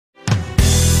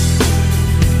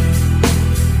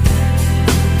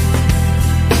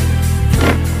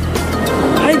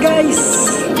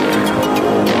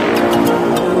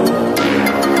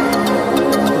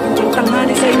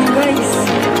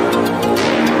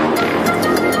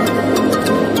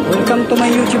Welcome to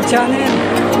my YouTube channel,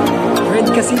 Red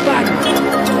Kasipag.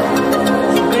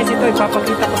 So guys, ito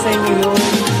ipapakita ko sa inyo yung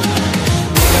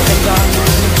magandang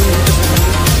mga video dito sa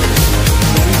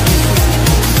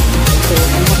so,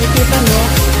 kung makikita nyo,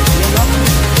 yan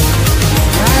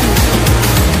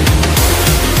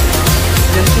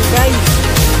po guys.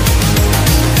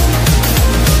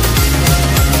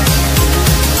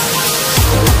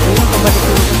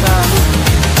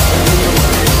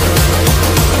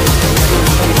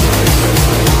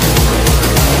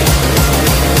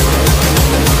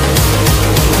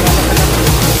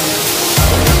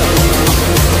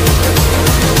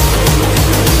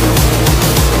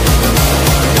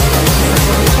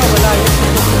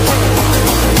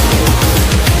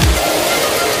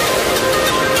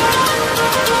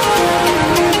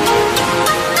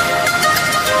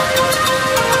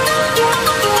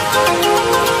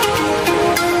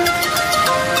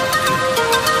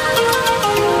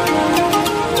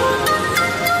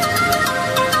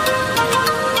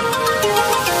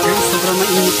 Ngayon, pabalik ko sa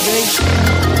mainit guys.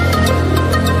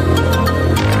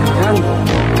 Yan.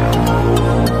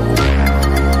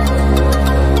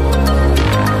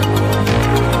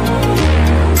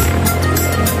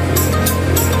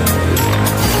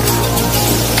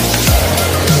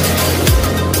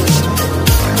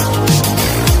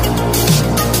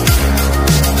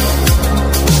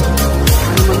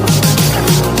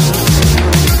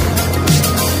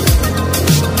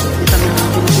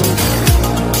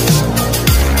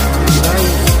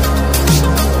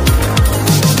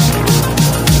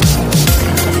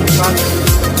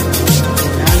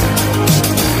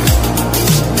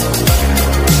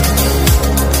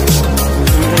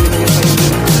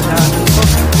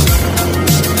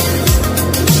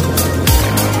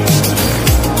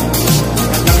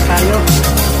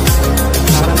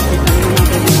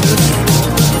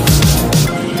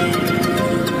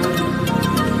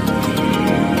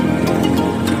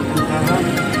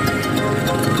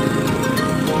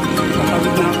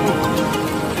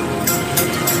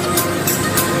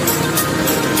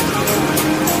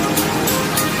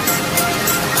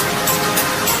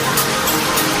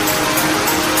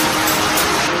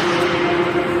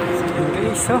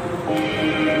 So,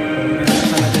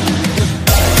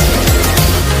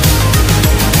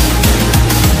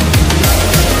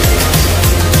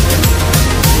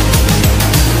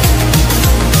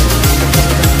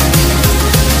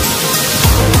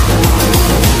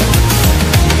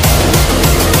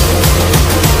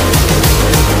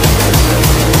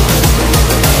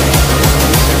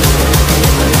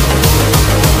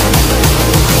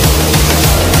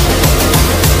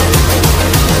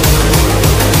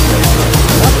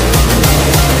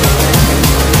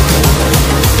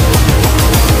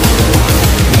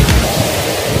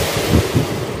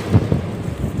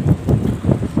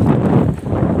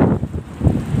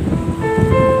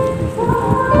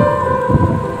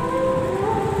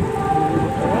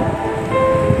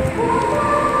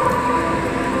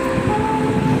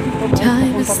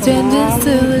 standing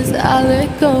still as I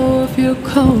let go of your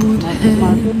cold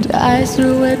hand. Eyes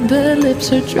are wet but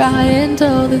lips are dry, and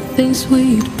all the things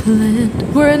we'd planned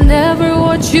were never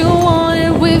what you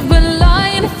wanted. We've been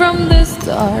lying from the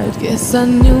start. Guess I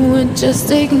knew it,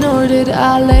 just ignored it.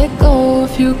 I let go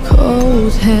of your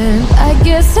cold hand. I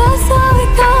guess I saw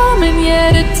it coming,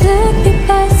 yet it took me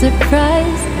by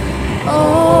surprise.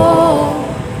 Oh,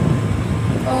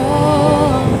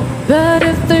 but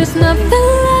if there's nothing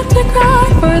left to cry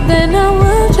for, then I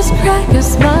will just crack a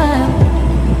smile.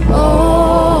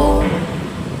 Oh,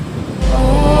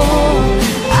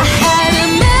 I had a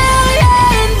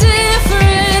million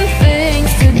different things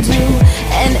to do,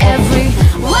 and every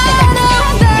one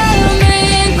of them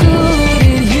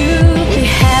included you. We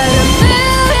had a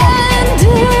million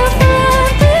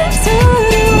different things to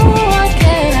do. What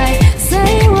can I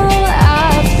say? Well,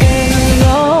 I've been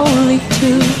lonely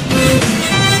too.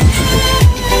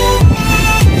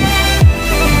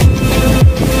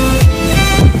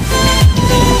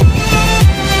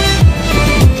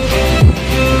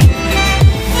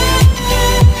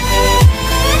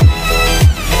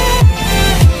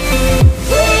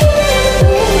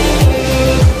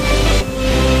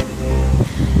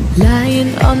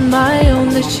 Lying on my own,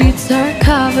 the sheets are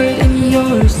covered in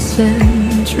your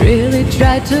scent. Really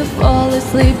tried to fall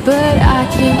asleep, but I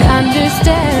can't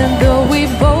understand. Though we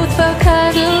both felt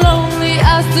kinda lonely,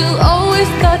 I still always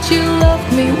thought you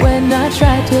loved me. When I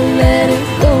tried to let it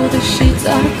go, the sheets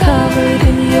are covered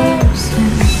in your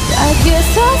scent. I guess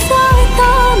I saw it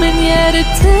coming, yet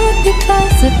it took me by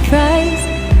surprise.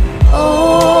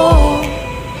 Oh,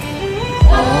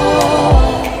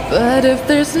 but if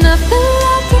there's nothing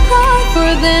left to cry for,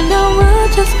 then I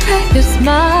will just crack a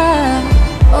smile.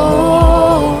 Oh.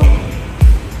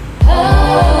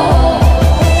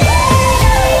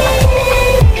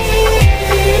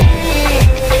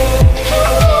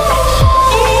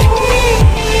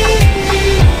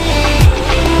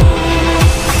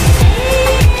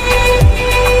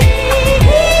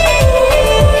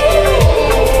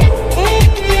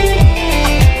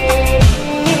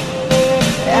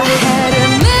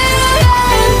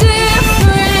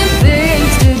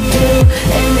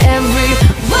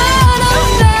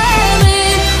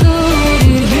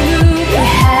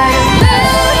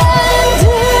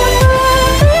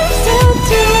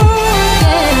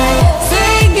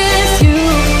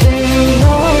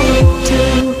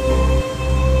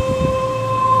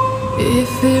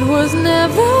 If it was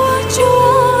never what you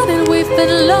wanted, we've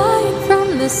been lying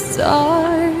from the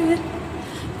start.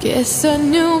 Guess I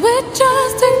knew it,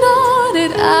 just ignored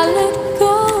it. I let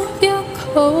go of your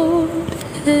cold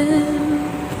hand.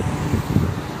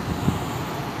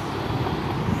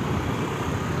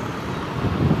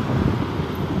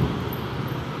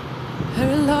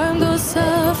 Her alarm goes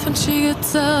off when she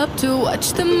gets up to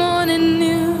watch the morning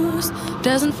news.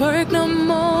 Doesn't work no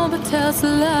more, but tells a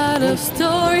lot of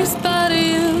stories about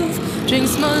youth.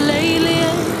 Drinks more lately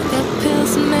and got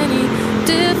pills in many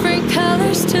different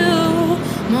colors too.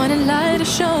 Morning light is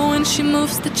showing, she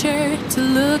moves the chair to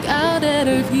look out at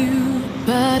her view.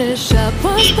 But a shop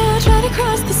was built right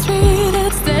across the street.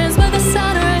 It stands where the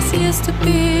sunrise used to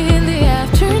be. In the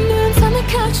afternoons on the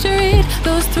couch to read,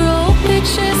 goes through old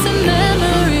pictures and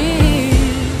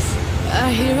memories.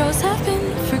 Our heroes have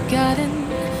been forgotten.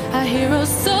 Our heroes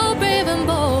so brave and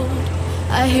bold.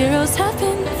 Our heroes have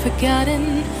been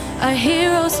forgotten. Our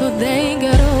heroes so they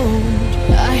got old.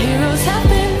 Our heroes have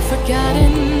been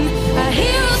forgotten. Our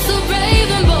heroes so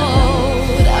brave and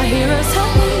bold. Our heroes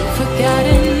have been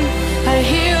forgotten. Our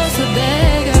heroes so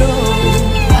they got old.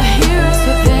 Our heroes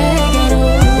so they got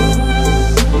old.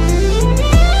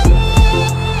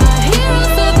 Our heroes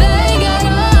so they got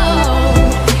old.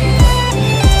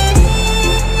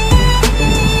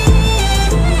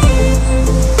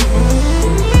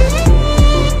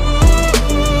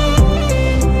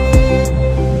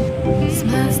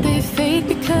 Smiles they fade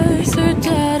because her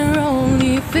dad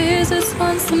only visits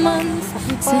once a month.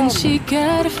 Since she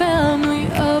got a family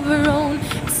of her own,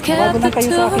 it's kept the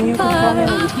two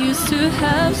apart. Used to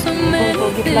have so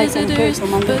many visitors,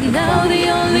 but now the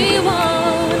only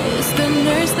one is the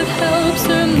nurse that helps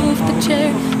her move the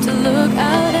chair to look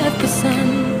out at the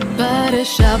sun. But a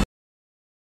shop